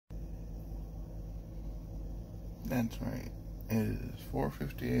That's right. It is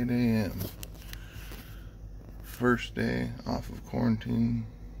 4:58 a.m. First day off of quarantine.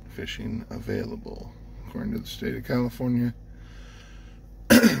 Fishing available. According to the state of California,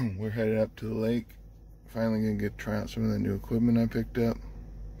 we're headed up to the lake. Finally gonna get to try out some of the new equipment I picked up.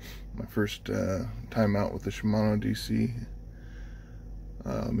 My first time out with the Shimano DC.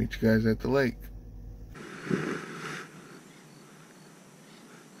 I'll meet you guys at the lake.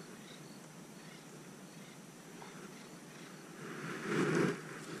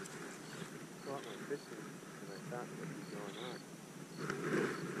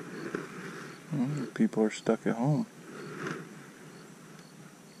 People are stuck at home.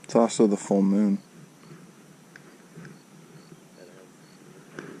 It's also the full moon.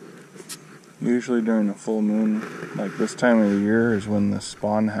 Usually during the full moon, like this time of the year, is when the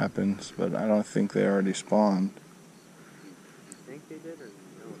spawn happens, but I don't think they already spawned. You think they did or no?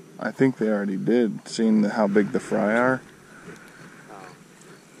 I think they already did, seeing how big the fry are.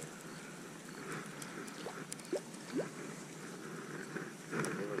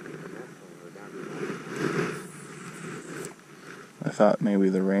 I thought maybe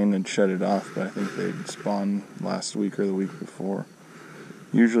the rain had shut it off, but I think they'd spawned last week or the week before.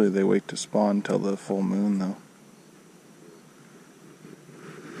 Usually they wait to spawn till the full moon, though.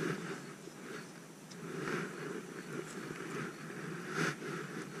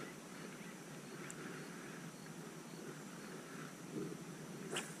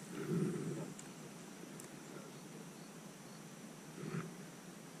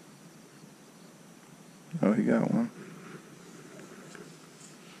 Oh, he got one.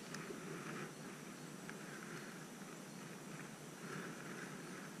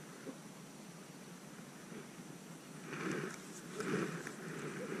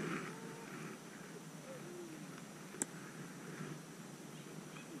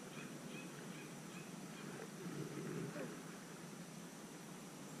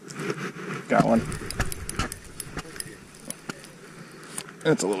 Got one.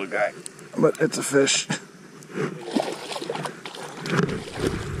 It's a little guy, but it's a fish.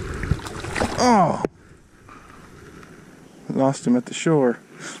 Oh! Lost him at the shore.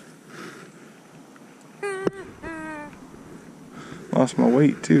 Lost my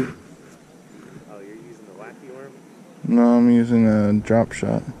weight too. Oh, you're using the wacky worm? No, I'm using a drop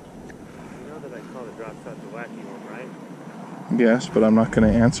shot. You know that I call the drop shot the wacky worm, right? Yes, but I'm not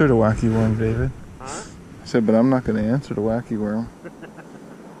going to answer the wacky worm, David. Huh? I said, but I'm not going to answer the wacky worm.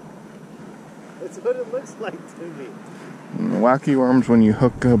 That's what it looks like to me. And the wacky worm's when you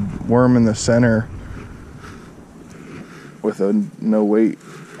hook a worm in the center with a no weight.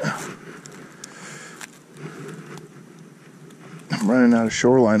 I'm running out of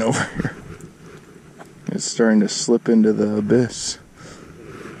shoreline over here. It's starting to slip into the abyss.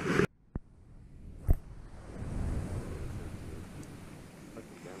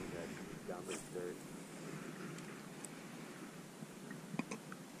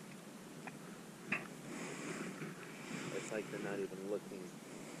 It's like they're not even looking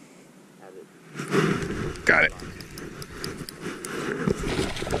at it. Got it.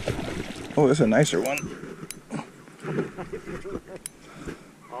 Oh, that's a nicer one.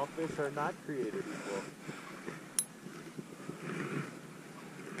 All fish are not created equal.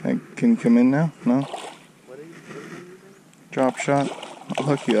 Can you come in now? No? What are you using? Drop shot. I'll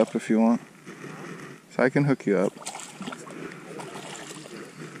hook you up if you want. So I can hook you up.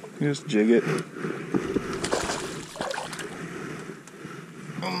 You just jig it.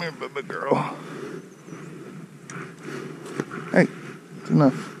 Come here, baby girl. Hey, it's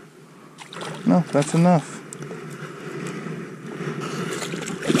enough. No, that's enough.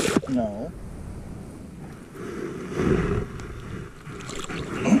 No.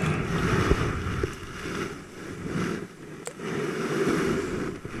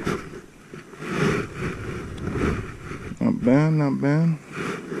 Not bad, not bad.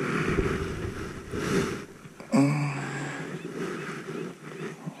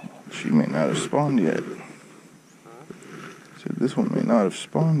 She may not have spawned yet. So this one may not have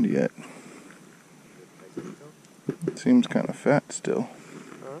spawned yet. It seems kind of fat still.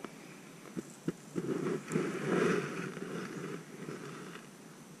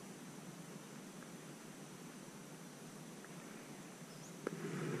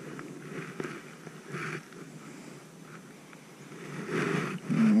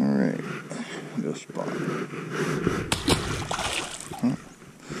 Alright, go spawn. Huh?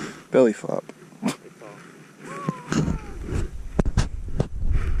 Belly flop.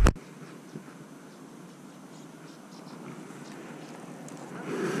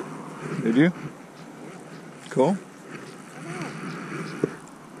 Did you? Cool.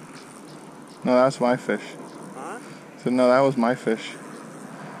 No, that's my fish. Huh? So no, that was my fish.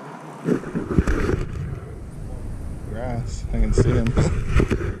 Grass. I can see him.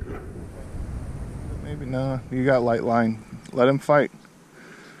 Maybe no. You got light line. Let him fight.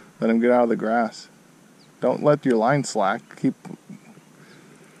 Let him get out of the grass. Don't let your line slack. Keep.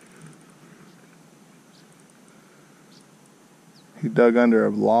 He dug under a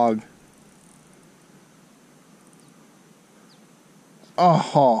log.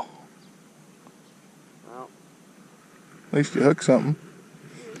 Oh. Well. At least you hooked something.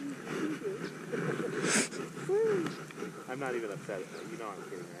 I'm not even upset. You know I'm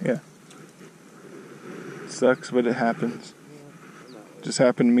kidding, right? Yeah. Sucks, but it happens. Just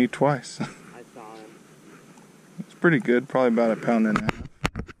happened to me twice. I saw him. It's pretty good. Probably about 1.5 pounds.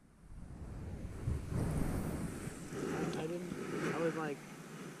 I was like,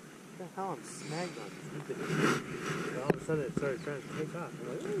 what the hell? I'm snagged on stupid shit. And all of a sudden it started trying to take off. I'm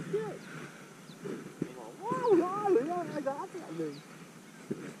like, oh shit. I'm like, whoa, I got something.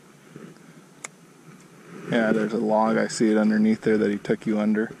 Yeah, there's a log. I see it underneath there that he took you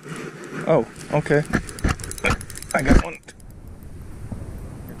under. Oh, okay. I got one.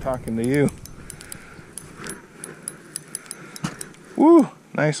 You're talking to you. Woo!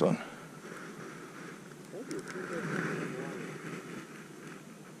 Nice one.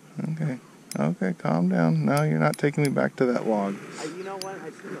 Okay. Okay, calm down. No, you're not taking me back to that log. You know what? I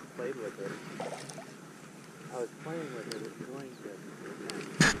shouldn't have played with it. I was playing with it. It's going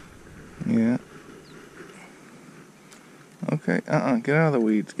to... Yeah. Okay, get out of the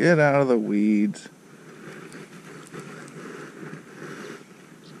weeds. Get out of the weeds.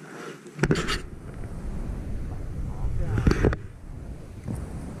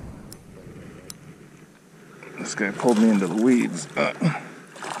 This guy pulled me into the weeds.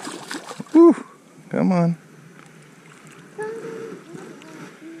 Whew, come on.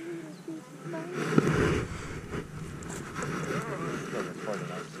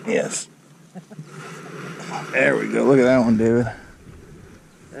 Yes. There we go. Look at that one, David.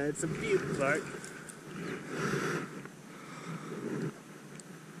 It's a beaut, Clark.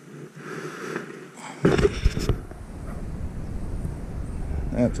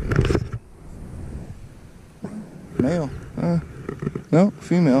 That's a male. No,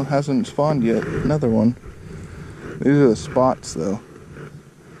 female. Hasn't spawned yet. Another one. These are the spots, though.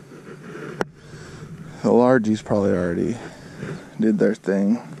 The largies probably already did their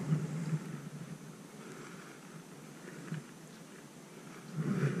thing.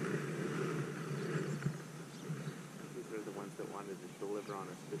 These are the ones that wanted to deliver on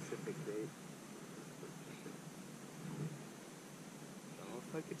a specific date. So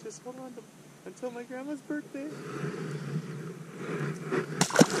if I could just hold on to until my grandma's birthday.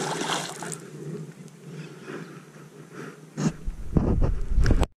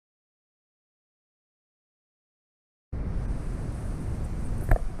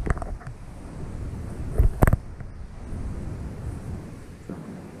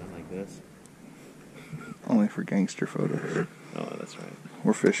 This. Only for gangster photos. Oh, that's right.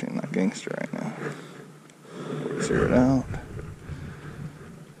 We're fishing, not gangster right now. Let's hear it out.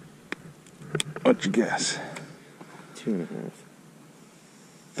 What'd you guess? 2.5.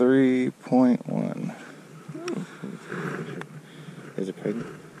 3.1. Oh. Is it pregnant?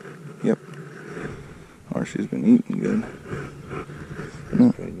 Yep. Or she's been eating good.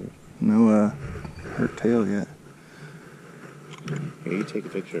 No, hurt tail yet. Here, you take a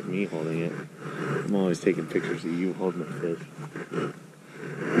picture of me holding it. I'm always taking pictures of you holding the fish.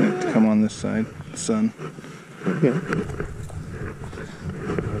 You have to come on this side, sun. Okay.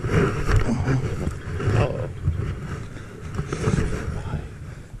 Uh-oh.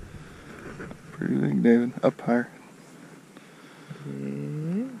 Pretty big, David. Up higher.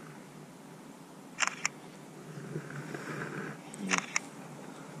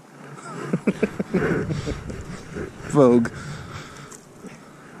 Vogue.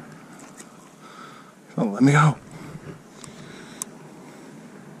 Oh, let me go.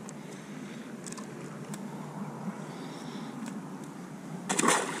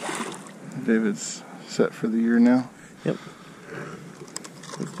 David's set for the year now. Yep.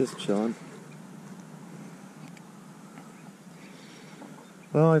 It's just chilling.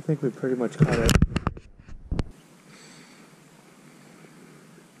 Well, I think we pretty much caught it.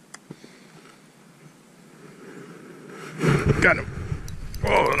 Got him.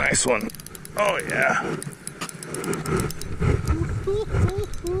 Oh, nice one. Oh, yeah.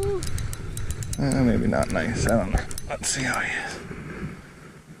 Maybe not nice. I don't know. Let's see how he is.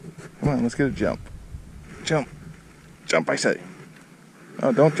 Come on, let's get a jump. Jump. Jump, I say.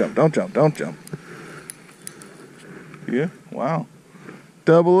 Oh, don't jump, don't jump, don't jump. Yeah, wow.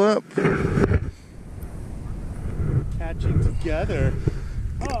 Double up. matching together.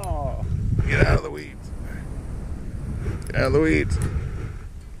 Oh. Get out of the weeds. Get out of the weeds.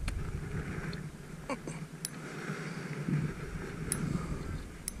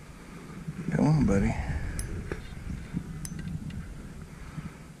 Come on, buddy.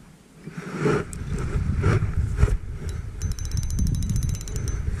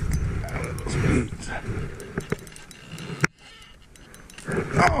 Out of those weeds.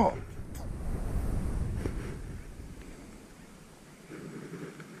 Oh!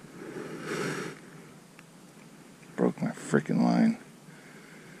 Broke my freaking line.